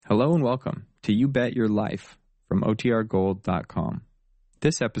Hello and welcome to You Bet Your Life from OTRGold.com.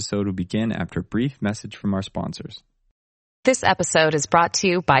 This episode will begin after a brief message from our sponsors. This episode is brought to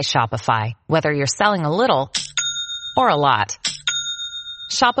you by Shopify. Whether you're selling a little or a lot,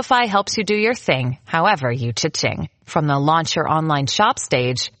 Shopify helps you do your thing, however you cha-ching. From the launch your online shop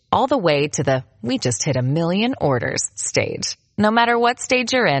stage, all the way to the we just hit 1 million orders stage. No matter what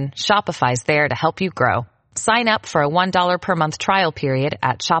stage you're in, Shopify's there to help you grow. Sign up for a $1 per month trial period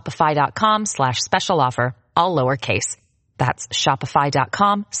at shopify.com/special offer, all lowercase. That's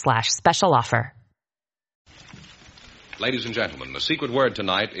shopify.com/special offer. Ladies and gentlemen, the secret word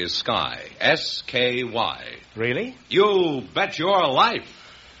tonight is sky. S-K-Y. Really? You bet your life.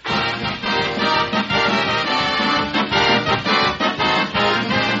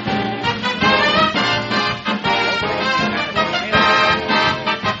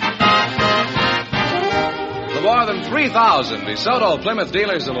 More than 3,000 DeSoto Plymouth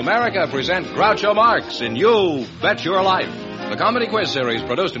dealers of America present Groucho Marx in You Bet Your Life, the comedy quiz series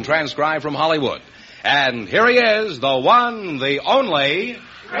produced and transcribed from Hollywood. And here he is, the one, the only...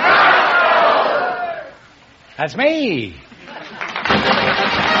 Groucho! That's me.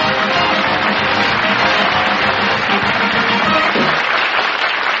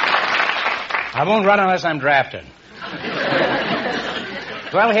 I won't run unless I'm drafted.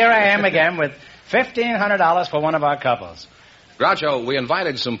 Well, here I am again with $1,500 for one of our couples. Groucho, we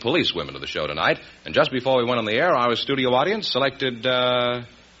invited some police women to the show tonight, and just before we went on the air, our studio audience selected,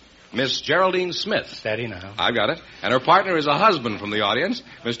 Miss Geraldine Smith. Steady now. I've got it. And her partner is a husband from the audience,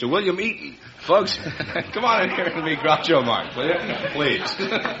 Mr. William Eaton. Folks, come on in here and meet Groucho Marx, will you? Please.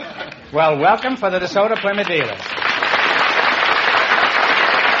 Well, welcome for the DeSoto Plymouth dealers.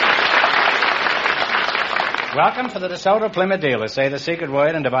 Welcome for the DeSoto Plymouth dealers. Say the secret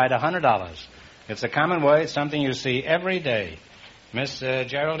word and divide $100. It's a common word, something you see every day. Miss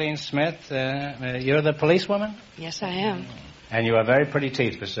Geraldine Smith, you're the policewoman? Yes, I am. And you have very pretty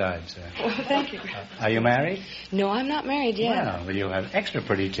teeth besides. Well, thank you. Are you married? No, I'm not married yet. Well, you have extra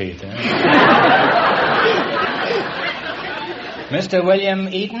pretty teeth, huh? Mr. William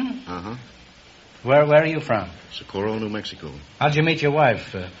Eaton? Uh-huh. Where are you from? Socorro, New Mexico. How'd you meet your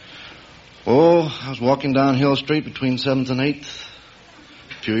wife? I was walking down Hill Street between 7th and 8th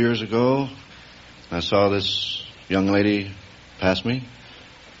a few years ago. I saw this young lady pass me.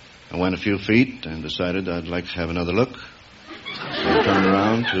 I went a few feet and decided I'd like to have another look. So I turned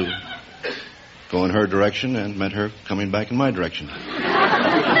around to go in her direction and met her coming back in my direction.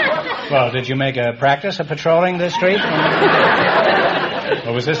 Well, did you make a practice of patrolling this street?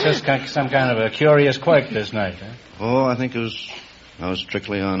 Or was this just some kind of a curious quirk this night? Huh? I think I was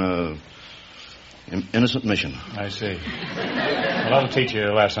strictly on a innocent mission. I see. Well, that'll teach you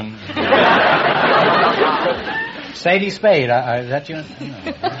a lesson. Sadie Spade, is that you? No.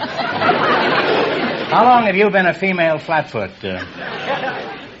 How long have you been a female flatfoot?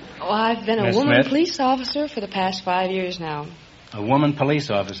 I've been a Miss woman Smith? police officer for the past 5 years now. A woman police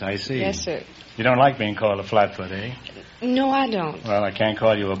officer, I see. Yes, sir. You don't like being called a flatfoot, eh? No, I don't. Well, I can't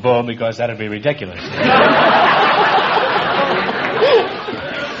call you a bull because that'd be ridiculous.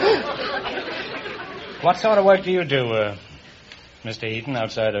 What sort of work do you do, Mr. Eaton,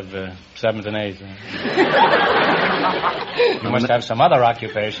 outside of 7th and 8th? You must have some other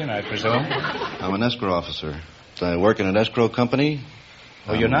occupation, I presume. I'm an escrow officer. I work in an escrow company.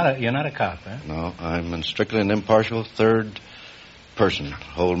 Oh, you're not a cop, huh? No, I'm strictly an impartial third person.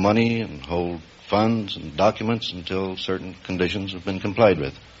 Hold money and hold funds and documents until certain conditions have been complied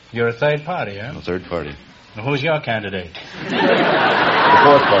with. You're a third party, huh? A third party. Well, who's your candidate? The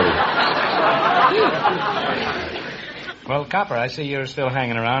fourth party. Well, Copper, I see you're still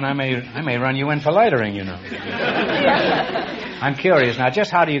hanging around. I may run you in for loitering, you know. I'm curious now.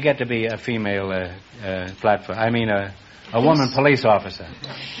 Just how do you get to be a female flatfoot? I mean, a woman police officer.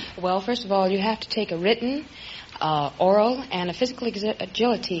 Well, first of all, you have to take a written, oral, and a physical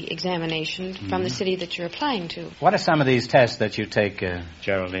agility examination from the city that you're applying to. What are some of these tests that you take,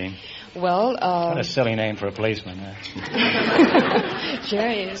 Geraldine? Well, What a silly name for a policeman, huh?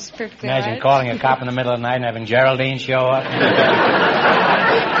 Jerry is perfectly Imagine right. calling a cop in the middle of the night and having Geraldine show up.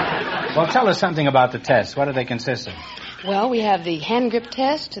 Well, tell us something about the tests. What do they consist of? Well, we have the hand grip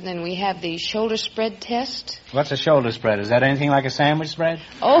test, and then we have the shoulder spread test. What's a shoulder spread? Is that anything like a sandwich spread?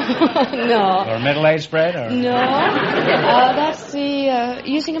 Oh, no. Or a middle-aged spread? Or... No. That's the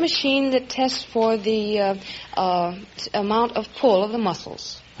using a machine that tests for the amount of pull of the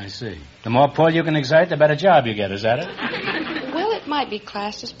muscles. I see. The more pull you can exert, the better job you get. Is that it? Well, it might be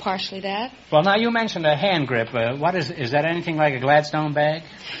classed as partially that. Well, now, you mentioned a hand grip. What is that anything like a Gladstone bag?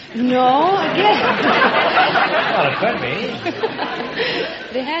 No, again. Well, it could be.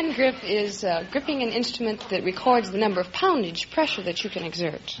 The hand grip is gripping an instrument that records the number of poundage, pressure that you can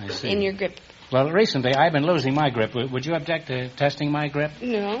exert in your grip. Well, recently I've been losing my grip. Would you object to testing my grip?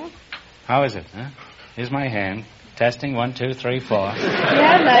 No. How is it, huh? Here's my hand. Testing, 1, 2, 3, 4. You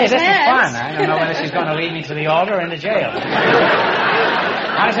have nice this hands. is fun. I don't know whether she's going to lead me to the altar or into jail.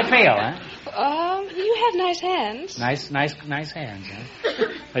 How does it feel, huh? You have nice hands. Nice hands, huh?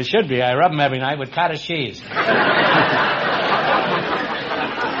 They should be. I rub them every night with cottage cheese.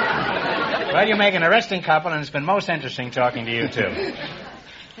 Well, you make an arresting couple, and it's been most interesting talking to you, too.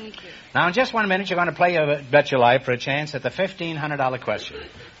 Thank you. Now, in just 1 minute, you're going to play Bet Your Life for a chance at the $1,500 question.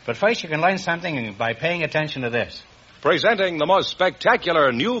 But first, you can learn something by paying attention to this. Presenting the most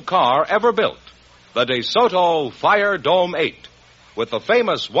spectacular new car ever built, the DeSoto Fire Dome 8, with the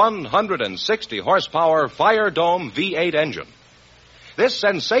famous 160 horsepower Fire Dome V8 engine. This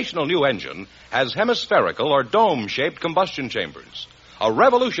sensational new engine has hemispherical or dome-shaped combustion chambers, a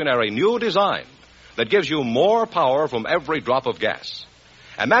revolutionary new design that gives you more power from every drop of gas.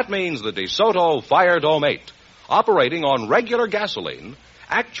 And that means the DeSoto Fire Dome 8, operating on regular gasoline,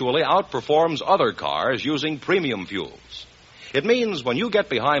 actually outperforms other cars using premium fuels. It means when you get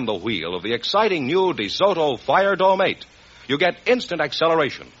behind the wheel of the exciting new DeSoto Fire Dome 8, you get instant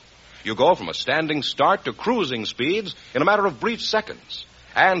acceleration. You go from a standing start to cruising speeds in a matter of brief seconds.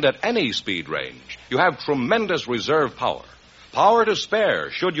 And at any speed range, you have tremendous reserve power. Power to spare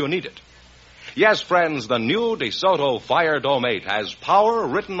should you need it. Yes, friends, the new DeSoto Fire Dome 8 has power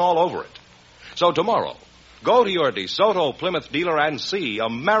written all over it. So tomorrow, go to your DeSoto Plymouth dealer and see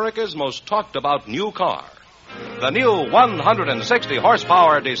America's most talked about new car. The new 160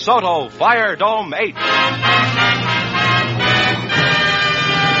 horsepower DeSoto Fire Dome 8.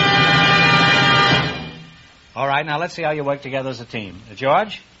 All right, now let's see how you work together as a team.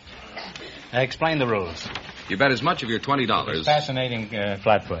 George, explain the rules. You bet as much of your $20. It's fascinating,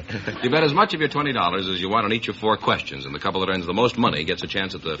 Flatfoot. You bet as much of your $20 as you want on each of 4 questions, and the couple that earns the most money gets a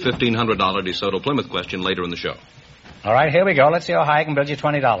chance at the $1,500 DeSoto Plymouth question later in the show. All right, here we go. Let's see how high I can build you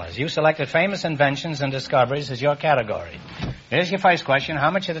 $20. You selected famous inventions and discoveries as your category. Here's your first question.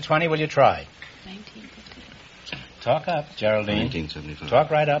 How much of the 20 will you try? 1950. Talk up, Geraldine. 1975. Talk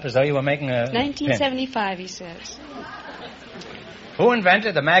right up as though you were making a 1975, he says. Who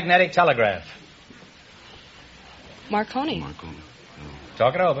invented the magnetic telegraph? Marconi. Marconi. No.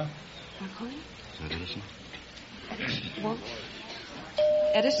 Talk it over. Marconi? Is that Edison? Well,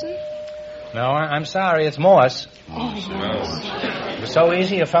 Edison? No, I'm sorry. It's Morse. It was so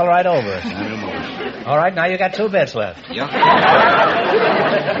easy you fell right over it. All right, now you got 2 bets left. Yeah.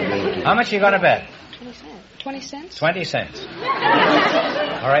 How much are you going to bet? 20 cents? 20 cents.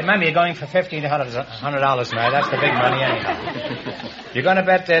 All right, remember, you're going for $1,500 tonight. That's the big money anyhow. You're going to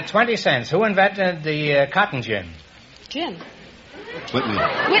bet 20 cents. Who invented the cotton gin? Gin. Whitney.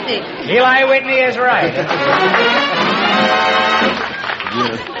 Whitney. Eli Whitney is right.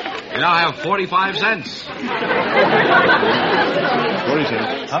 You now have 45 cents. 40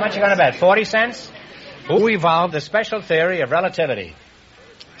 cents. How much are you going to bet? 40 cents? Who evolved the special theory of relativity?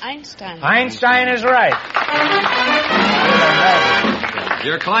 Einstein. Einstein is right.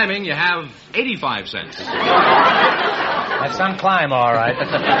 You're climbing. You have 85 cents. That's some climb, all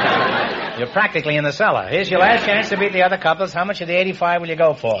right. You're practically in the cellar. Here's your last chance to beat the other couples. How much of the 85 will you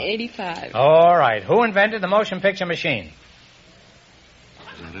go for? 85. All right. Who invented the motion picture machine?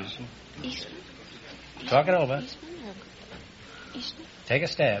 Is that Edison? Eastman. Talk it over. Eastman. Take a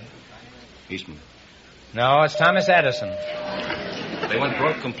stab. Eastman. No, it's Thomas Edison. They went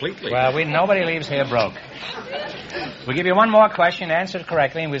broke completely. Well, nobody leaves here broke. We'll give you one more question. Answer it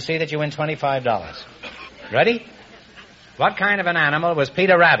correctly, and we'll see that you win $25. Ready? What kind of an animal was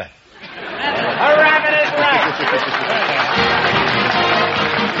Peter Rabbit? A rabbit is right.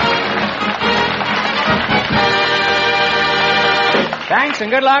 Thanks and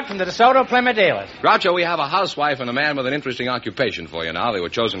good luck from the DeSoto Plymouth dealers. Groucho, we have a housewife and a man with an interesting occupation for you now. They were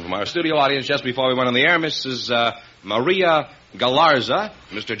chosen from our studio audience just before we went on the air. Mrs. Maria Galarza,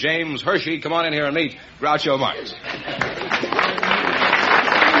 Mr. James Hershey. Come on in here and meet Groucho Marx.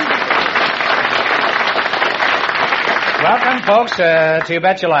 Welcome, folks, to You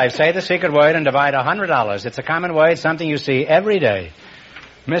Bet Your Life. Say the secret word and divide $100. It's a common word, something you see every day.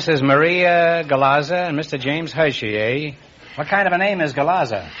 Mrs. Maria Galarza and Mr. James Hershey, eh? What kind of a name is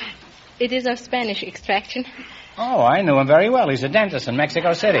Galarza? It is of Spanish extraction. Oh, I knew him very well. He's a dentist in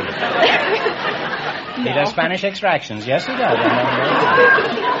Mexico City. He does Spanish extractions. Yes, he does.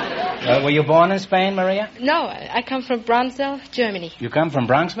 Were you born in Spain, Maria? No, I come from Bronzell, Germany. You come from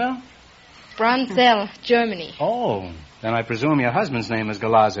Bronxville? Bronzell, Germany. Oh, then I presume your husband's name is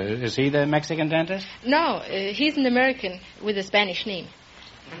Galarza. Is he the Mexican dentist? No, he's an American with a Spanish name.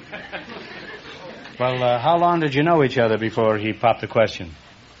 Well, how long did you know each other before he popped the question?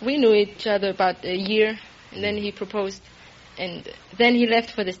 We knew each other about a year, and then he proposed, and then he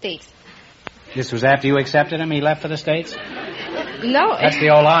left for the States. This was after you accepted him? He left for the States? No. That's the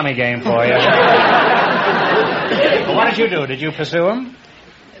old Army game for you. Well, what did you do? Did you pursue him?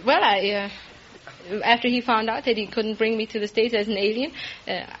 Well, after he found out that he couldn't bring me to the States as an alien,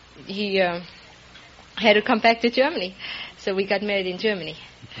 he had to come back to Germany. So we got married in Germany.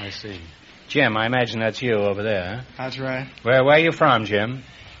 I see. Jim, I imagine that's you over there, huh? That's right. Where are you from, Jim?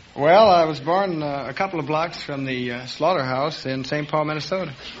 Well, I was born a couple of blocks from the slaughterhouse in St. Paul,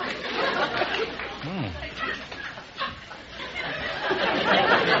 Minnesota.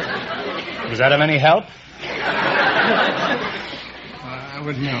 Was that of any help? I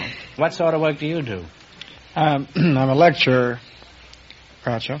wouldn't know. What sort of work do you do? I'm a lecturer,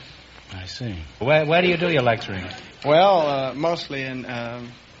 Groucho. I see. Where do you do your lecturing? Well, mostly in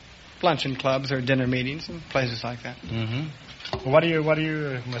luncheon clubs or dinner meetings and places like that. Mm-hmm. What do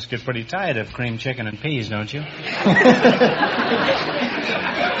you must get pretty tired of cream chicken and peas, don't you?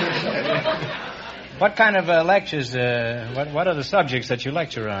 What kind of lectures, what are the subjects that you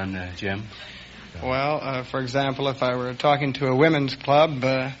lecture on, Jim? Well, for example, if I were talking to a women's club,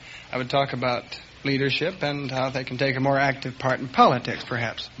 I would talk about leadership and how they can take a more active part in politics,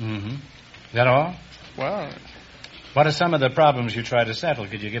 perhaps. Mm-hmm. Is that all? Well... What are some of the problems you try to settle?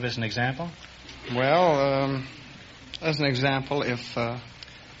 Could you give us an example? Well, as an example, if a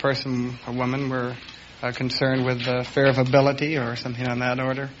woman, were concerned with fear of ability or something on that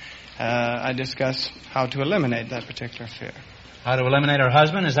order, I discuss how to eliminate that particular fear. How to eliminate her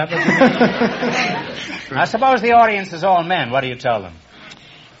husband? Is that what you mean? I suppose the audience is all men. What do you tell them?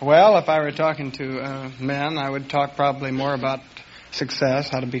 Well, if I were talking to men, I would talk probably more about success,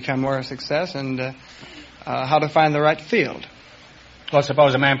 how to become more a success, and how to find the right field. Well,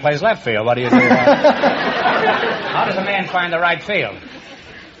 suppose a man plays left field. What do you do? How does a man find the right field?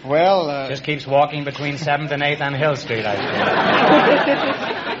 Well... Just keeps walking between 7th and 8th on Hill Street, I think.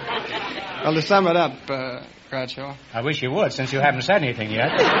 Well, to sum it up, Groucho... I wish you would, since you haven't said anything yet.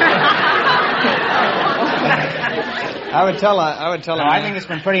 I would tell him... I think it's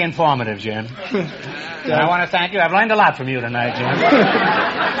been pretty informative, Jim. And I want to thank you. I've learned a lot from you tonight, Jim.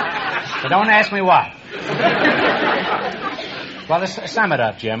 But don't ask me what. Well, sum it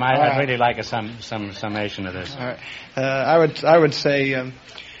up, Jim. I'd really like a summation of this. All right. I would say,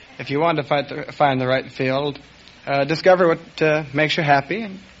 if you want to find the right field, discover what makes you happy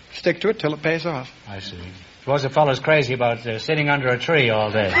and stick to it till it pays off. I see. Suppose a fellow's crazy about sitting under a tree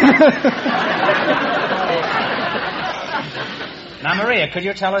all day. Now, Maria, could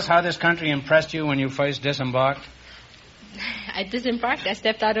you tell us how this country impressed you when you first disembarked? I disembarked. I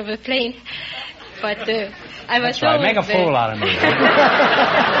stepped out of a plane. But I was That's right. Make a fool out of me.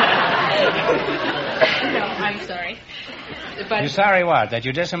 No, I'm sorry. But you sorry what? That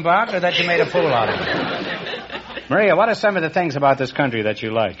you disembarked or that you made a fool out of me? Maria, what are some of the things about this country that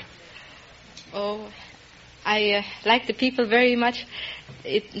you like? Oh, I like the people very much.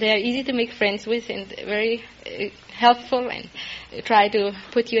 They're easy to make friends with and very helpful and try to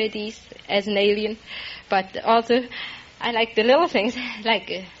put you at ease as an alien. But also, I like the little things,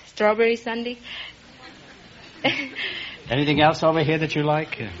 like strawberry sundae. Anything else over here that you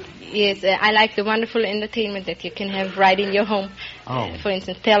like? Yes, I like the wonderful entertainment that you can have right in your home. Oh. For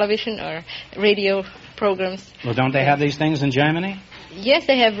instance, television or radio programs. Well, don't they have these things in Germany? Yes,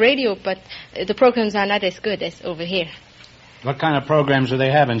 they have radio, but the programs are not as good as over here. What kind of programs do they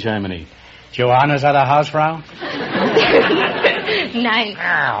have in Germany? Johannes at der Hausfrau? Nein.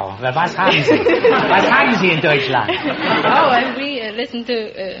 Ow, was haben Sie? Was haben Sie in Deutschland? Oh, and we listen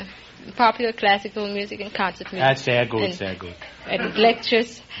to popular classical music and concert music. That's sehr gut, sehr gut. And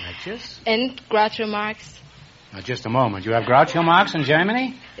lectures. Lectures? And Groucho Marx. Now, just a moment. You have Groucho Marx in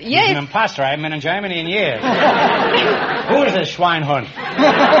Germany? Yes. He's an imposter. I haven't been in Germany in years. Who is this Schweinhund?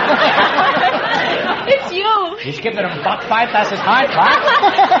 It's you. Ich gebe dir einen Backpfeif, das ist mein Back.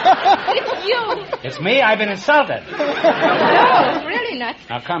 It's you. It's me. I've been insulted. No, really not.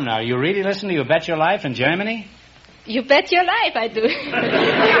 Now, come now. You really listen to You Bet Your Life in Germany? You Bet Your Life, I do.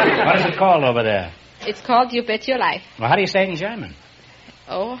 What is it called over there? It's called You Bet Your Life. Well, how do you say it in German?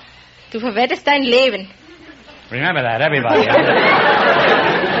 Oh, du verwettest dein Leben. Remember that, everybody.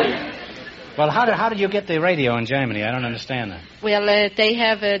 Well, how did you get the radio in Germany? I don't understand that. Well, they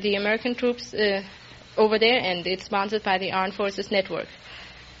have the American troops over there, and it's sponsored by the Armed Forces Network.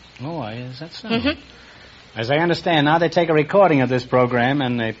 Oh, is that so? Mm-hmm. As I understand, now they take a recording of this program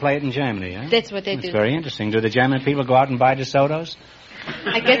and they play it in Germany, huh? That's what they do. It's very interesting. Do the German people go out and buy DeSotos?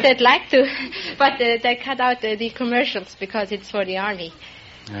 I guess they'd like to, but they cut out the commercials because it's for the army.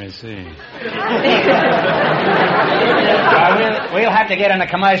 I see. Well, we'll have to get in a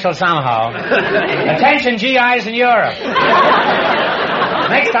commercial somehow. Attention, GIs in Europe.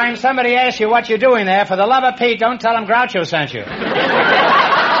 Next time somebody asks you what you're doing there, for the love of Pete, don't tell them Groucho sent you.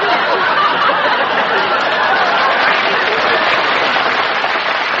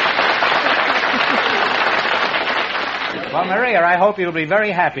 Well, Maria, I hope you'll be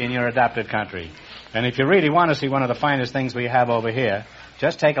very happy in your adopted country. And if you really want to see one of the finest things we have over here,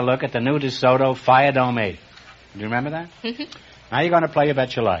 just take a look at the new DeSoto Fire Dome 8. Do you remember that? Mm-hmm. Now you're going to play You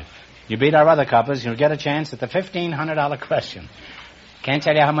Bet Your Life. You beat our other couples, you'll get a chance at the $1,500 question. Can't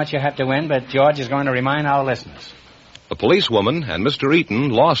tell you how much you have to win, but George is going to remind our listeners. The policewoman and Mr. Eaton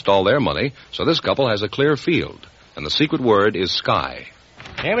lost all their money, so this couple has a clear field. And the secret word is sky.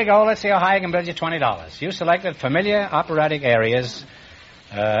 Here we go. Let's see how high I can build you $20. You selected familiar operatic areas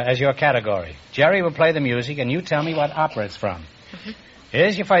as your category. Jerry will play the music, and you tell me what opera it's from. Mm-hmm.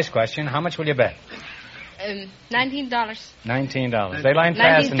 Here's your first question. How much will you bet? $19. $19. They line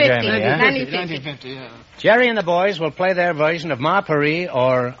fast in Germany, yeah? $19.50, yeah. Jerry and the boys will play their version of Ma Paris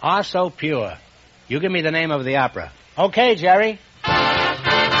or Ah So Pure. You give me the name of the opera. Okay, Jerry. Arthur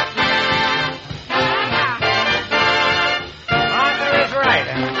is right.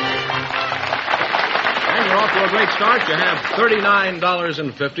 And you're off to a great start. You have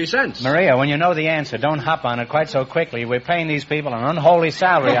 $39.50. Maria, when you know the answer, don't hop on it quite so quickly. We're paying these people an unholy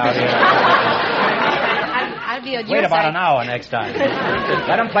salary out here. I'll be on your Wait about side. an hour next time.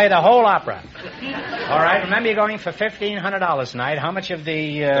 Let them play the whole opera. All right, remember you're going for $1,500 tonight. How much of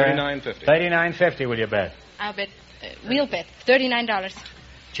the... $39.50. $39.50 will you bet? I'll bet. We'll bet. $39.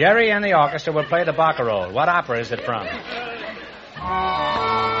 Jerry and the orchestra will play the barcarolle. What opera is it from? I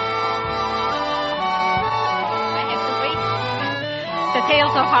have to wait. The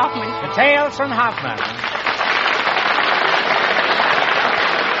Tales of Hoffman. The Tales from Hoffman.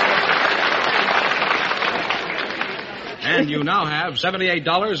 And you now have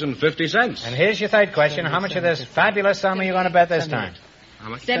 $78.50. And here's your third question. How much of this fabulous sum are you going to bet this time? How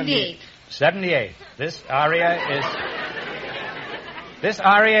much? 78. 78. This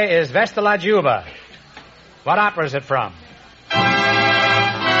aria is Vesta la Juba. What opera is it from?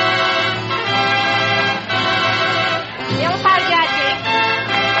 Il Pagliacci.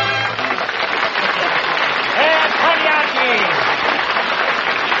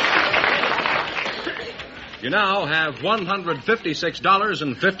 You now have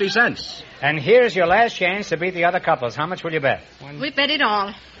 $156.50. And here's your last chance to beat the other couples. How much will you bet? We bet it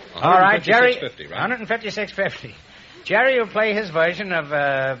all. All right, Jerry. $156.50, right? $156.50. Jerry will play his version of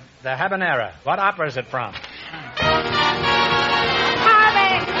the Habanera. What opera is it from? And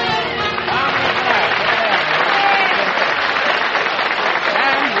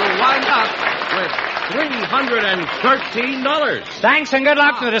you wind up with $313. Thanks and good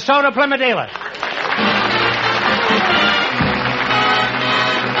luck to the DeSoto Plymouth dealer.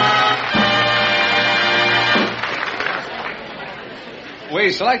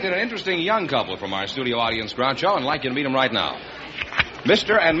 We selected an interesting young couple from our studio audience, Groucho, and I'd like you to meet them right now.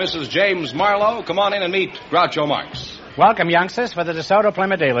 Mr. and Mrs. James Marlowe, come on in and meet Groucho Marx. Welcome, youngsters, for the DeSoto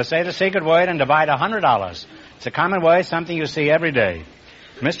Plymouth dealer. Say the secret word and divide $100. It's a common word, something you see every day.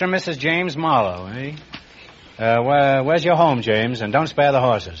 Mr. and Mrs. James Marlowe, eh? Where's your home, James? And don't spare the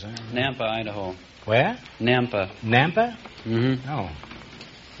horses. Eh? Nampa, Idaho. Where? Nampa. Nampa? Mm-hmm. Oh.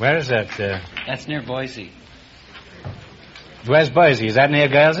 Where is that? That's near Boise. Where's Boise? Is that near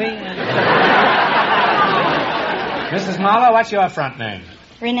Guernsey? Mrs. Marlowe, what's your front name?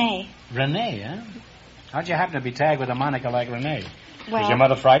 Renee. Renee, huh? How'd you happen to be tagged with a moniker like Renee? Well, Was your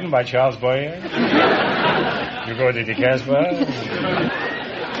mother frightened by Charles Boyer? You go to the Casbah?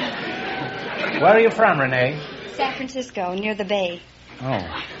 Where are you from, Renee? San Francisco, near the bay. Oh.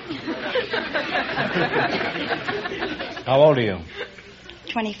 How old are you?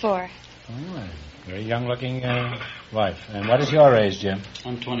 24. Oh, very young-looking wife. And what is your age, Jim?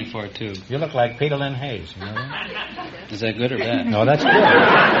 I'm 24, too. You look like Peter Lynn Hayes. You know that? Is that good or bad? No, that's good.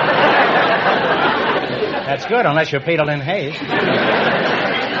 That's good, unless you're Peter Lynn Hayes.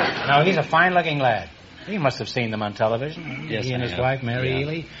 No, he's a fine-looking lad. You must have seen them on television. Yes, he and his I have. wife, Mary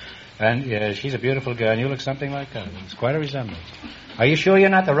Ely. And she's a beautiful girl, and you look something like her. It's quite a resemblance. Are you sure you're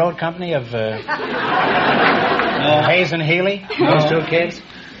not the road company of Hayes and Healy? Those two kids?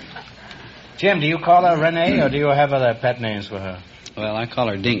 Jim, do you call her Renee, or do you have other pet names for her? Well, I call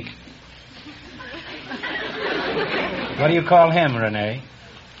her Dink. What do you call him, Renee?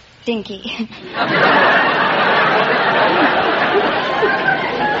 Dinky.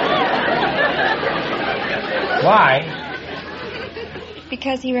 Why?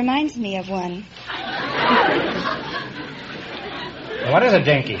 Because he reminds me of one. What is a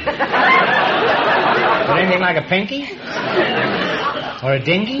dinky? Is it anything like a pinky? Or a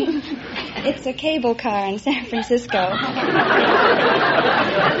dinghy? It's a cable car in San Francisco.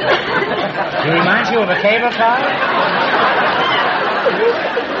 It reminds you of a cable car?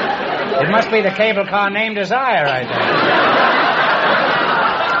 It must be the cable car named Desire, I think.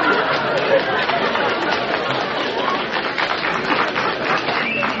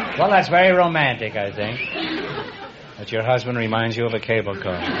 Well, that's very romantic, I think. That your husband reminds you of a cable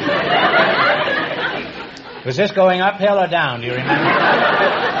car. Was this going uphill or down? Do you remember?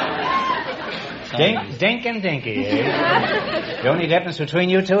 Dink and dinky, eh? The only difference between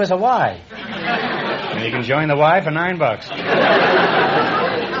you two is a Y. And you can join the Y for $9.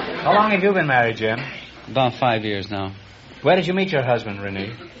 How long have you been married, Jim? About 5 years now. Where did you meet your husband,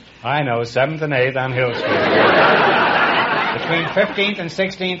 Renee? I know, 7th and 8th on Hill Street. Between 15th and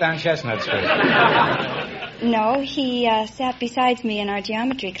 16th on Chestnut Street. No, he sat beside me in our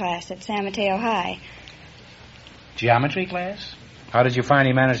geometry class at San Mateo High. Geometry class? How did you find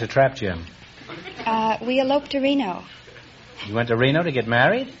he managed to trap Jim? We eloped to Reno. You went to Reno to get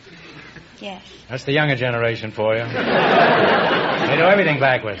married? Yes. That's the younger generation for you. They do everything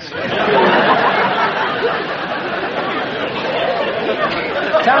backwards.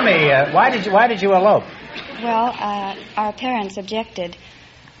 Tell me, why did you elope? Well, our parents objected.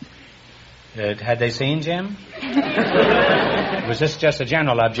 Had they seen Jim? Was this just a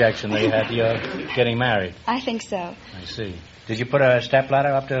general objection they had to your getting married? I think so. I see. Did you put a stepladder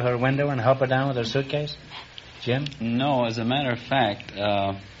up to her window and help her down with her suitcase? Jim? No, as a matter of fact,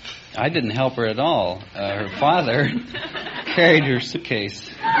 I didn't help her at all. Her father carried her suitcase.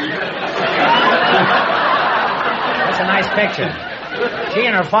 That's a nice picture. She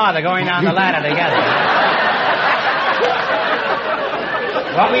and her father going down the ladder together.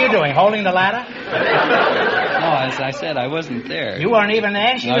 What were you doing, holding the ladder? No, as I said, I wasn't there. You weren't even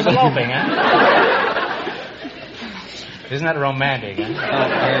there? She was eloping, huh? Isn't that romantic,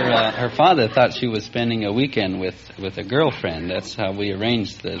 huh? Her father thought she was spending a weekend with a girlfriend. That's how we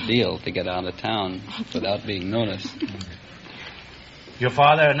arranged the deal to get out of town without being noticed. Your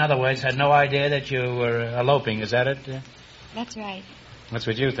father, in other words, had no idea that you were eloping. Is that it? That's right. That's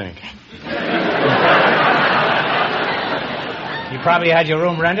what you think. You probably had your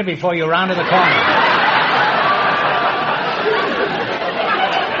room rented before you rounded the corner.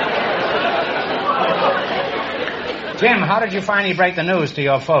 Jim, how did you finally break the news to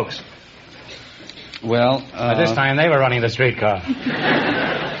your folks? Well, this time they were running the streetcar.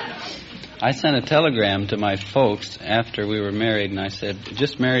 I sent a telegram to my folks after we were married, and I said,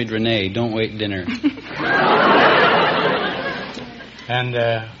 just married Renee, don't wait dinner. And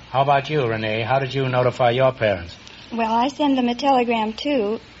how about you, Renee? How did you notify your parents? Well, I sent them a telegram,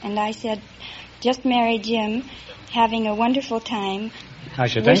 too, and I said, just married Jim, having a wonderful time. I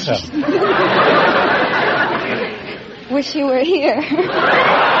should think so. Wish you were here.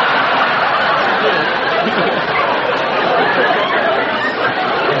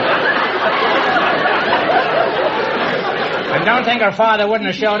 I don't think her father wouldn't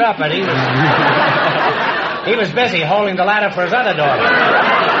have showed up, but he was busy holding the ladder for his other daughter.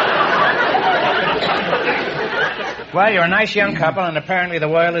 Well, you're a nice young couple, and apparently the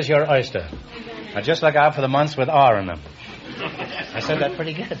world is your oyster. Now just look out for the months with R in them. I said that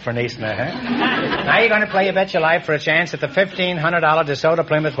pretty good for Neesner, huh? Now you're going to play You Bet Your Life for a chance at the $1,500 DeSoto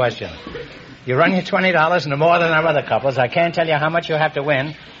Plymouth question. You run your $20 into more than our other couples. I can't tell you how much you have to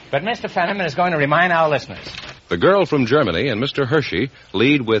win, but Mr. Fenneman is going to remind our listeners. The girl from Germany and Mr. Hershey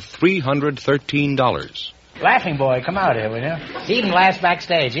lead with $313. Laughing boy, come out here, will you? He even laughs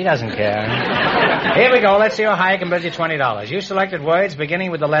backstage. He doesn't care. Here we go. Let's see how high I can bid you $20. You selected words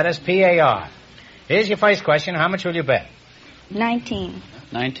beginning with the letters P-A-R. Here's your first question. How much will you bet? 19.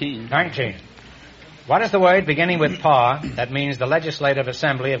 19. What is the word beginning with PAR that means the Legislative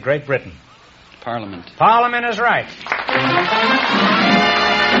Assembly of Great Britain? Parliament. Parliament is right.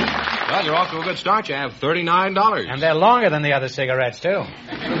 Well, you're off to a good start. You have $39. And they're longer than the other cigarettes, too.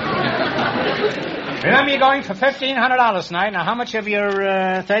 Remember, you're going for $1,500 tonight. Now, how much of your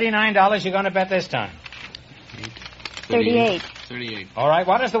 $39 you're going to bet this time? 38. 38. All right.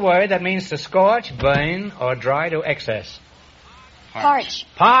 What is the word that means to scorch, burn, or dry to excess? Parch.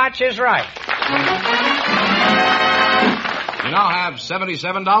 Parch is right. You now have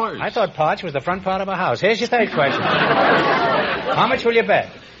 $77. I thought parch was the front part of a house. Here's your third question. How much will you bet?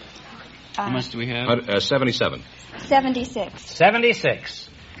 How much do we have? 77. 76. 76.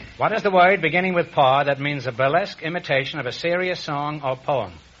 What is the word beginning with par that means a burlesque imitation of a serious song or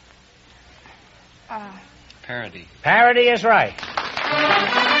poem? Parody. Parody is right.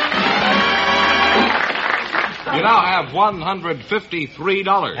 You now have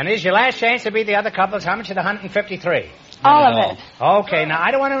 $153. And here's your last chance to beat the other couples. How much of the 153? All of it. Okay, now,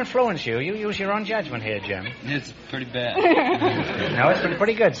 I don't want to influence you. You use your own judgment here, Jim. It's pretty bad. No, it's been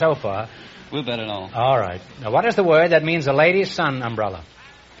pretty good so far. We'll bet it all. All right. Now, what is the word that means a lady's sun umbrella?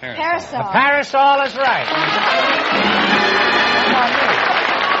 Parasol. A parasol is right.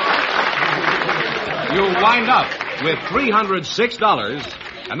 You wind up with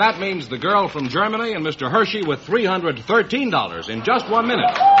 $306, and that means the girl from Germany and Mr. Hershey with $313 in just 1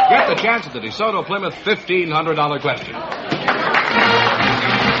 minute. Get the chance at the DeSoto Plymouth $1,500 question.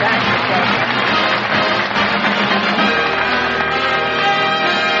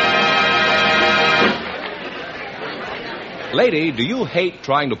 Lady, do you hate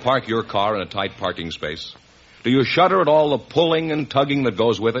trying to park your car in a tight parking space? Do you shudder at all the pulling and tugging that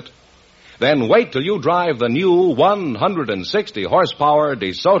goes with it? Then wait till you drive the new 160 horsepower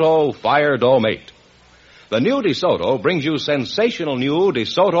DeSoto Fire Dome 8. The new DeSoto brings you sensational new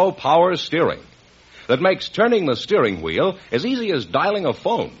DeSoto power steering that makes turning the steering wheel as easy as dialing a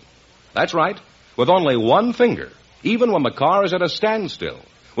phone. That's right, with only one finger, even when the car is at a standstill.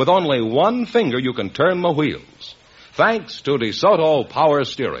 With only one finger you can turn the wheels. Thanks to DeSoto power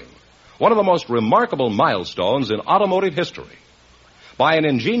steering, one of the most remarkable milestones in automotive history. By an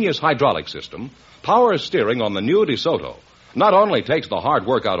ingenious hydraulic system, power steering on the new DeSoto not only takes the hard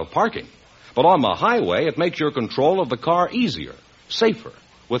work out of parking, but on the highway it makes your control of the car easier, safer,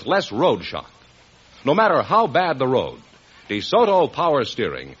 with less road shock. No matter how bad the road, DeSoto power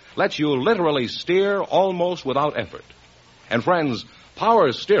steering lets you literally steer almost without effort. And friends,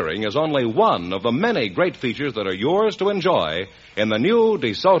 power steering is only one of the many great features that are yours to enjoy in the new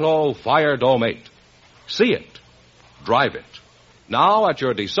DeSoto Fire Dome 8. See it. Drive it. Now at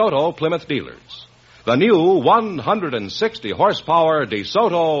your DeSoto Plymouth dealers. The new 160 horsepower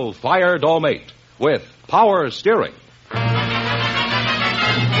DeSoto Fire Dome 8 with power steering.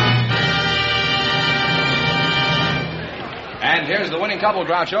 And here's the winning couple,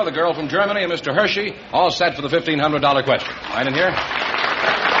 Groucho, the girl from Germany and Mr. Hershey, all set for the $1,500 question. Right in here.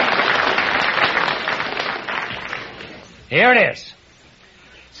 Here it is.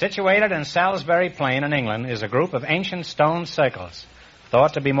 Situated in Salisbury Plain in England is a group of ancient stone circles,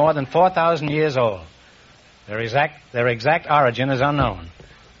 thought to be more than 4,000 years old. Their exact origin is unknown,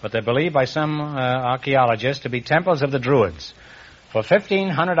 but they're believed by some archaeologists to be temples of the Druids. For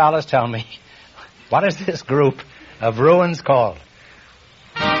 $1,500, tell me, what is this group of ruins called?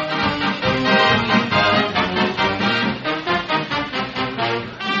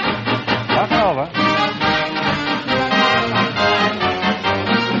 Talk over.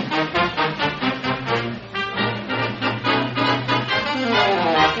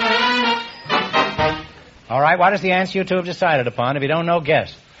 All right, what is the answer you two have decided upon? If you don't know,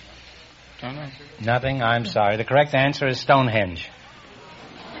 guess. Don't know. Nothing? I'm sorry. The correct answer is Stonehenge.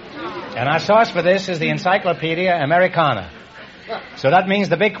 And our source for this is the Encyclopedia Americana. So that means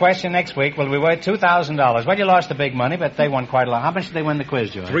the big question next week will be worth $2,000. Well, you lost the big money, but they won quite a lot. How much did they win the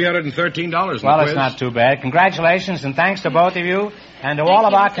quiz, George? $313. Well, it's not too bad. Congratulations, and thanks to both of you and to all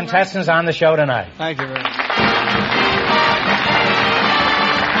of our contestants on the show tonight. Thank you very much.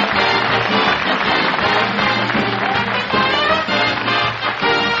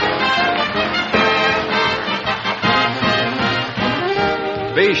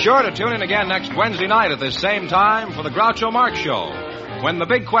 Be sure to tune in again next Wednesday night at this same time for the Groucho Marx Show, when the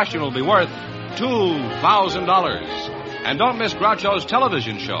big question will be worth $2,000. And don't miss Groucho's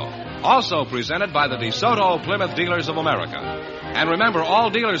television show, also presented by the DeSoto Plymouth Dealers of America. And remember, all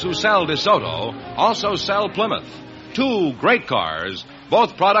dealers who sell DeSoto also sell Plymouth. Two great cars,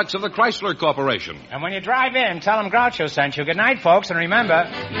 both products of the Chrysler Corporation. And when you drive in, tell them Groucho sent you. Good night, folks, and remember,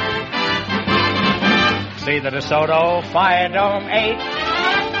 see the DeSoto Fire Dome 8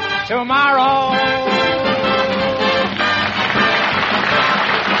 tomorrow.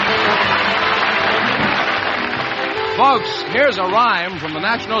 Folks, here's a rhyme from the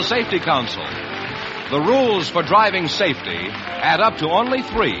National Safety Council. The rules for driving safety add up to only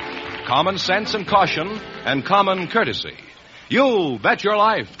 3: common sense and caution, and common courtesy. You Bet Your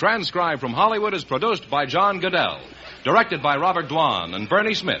Life, transcribed from Hollywood, is produced by John Goodell, directed by Robert Dwan and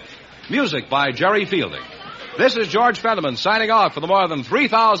Bernie Smith, music by Jerry Fielding. This is George Fenneman signing off for the more than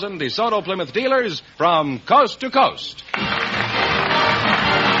 3,000 DeSoto Plymouth dealers from coast to coast.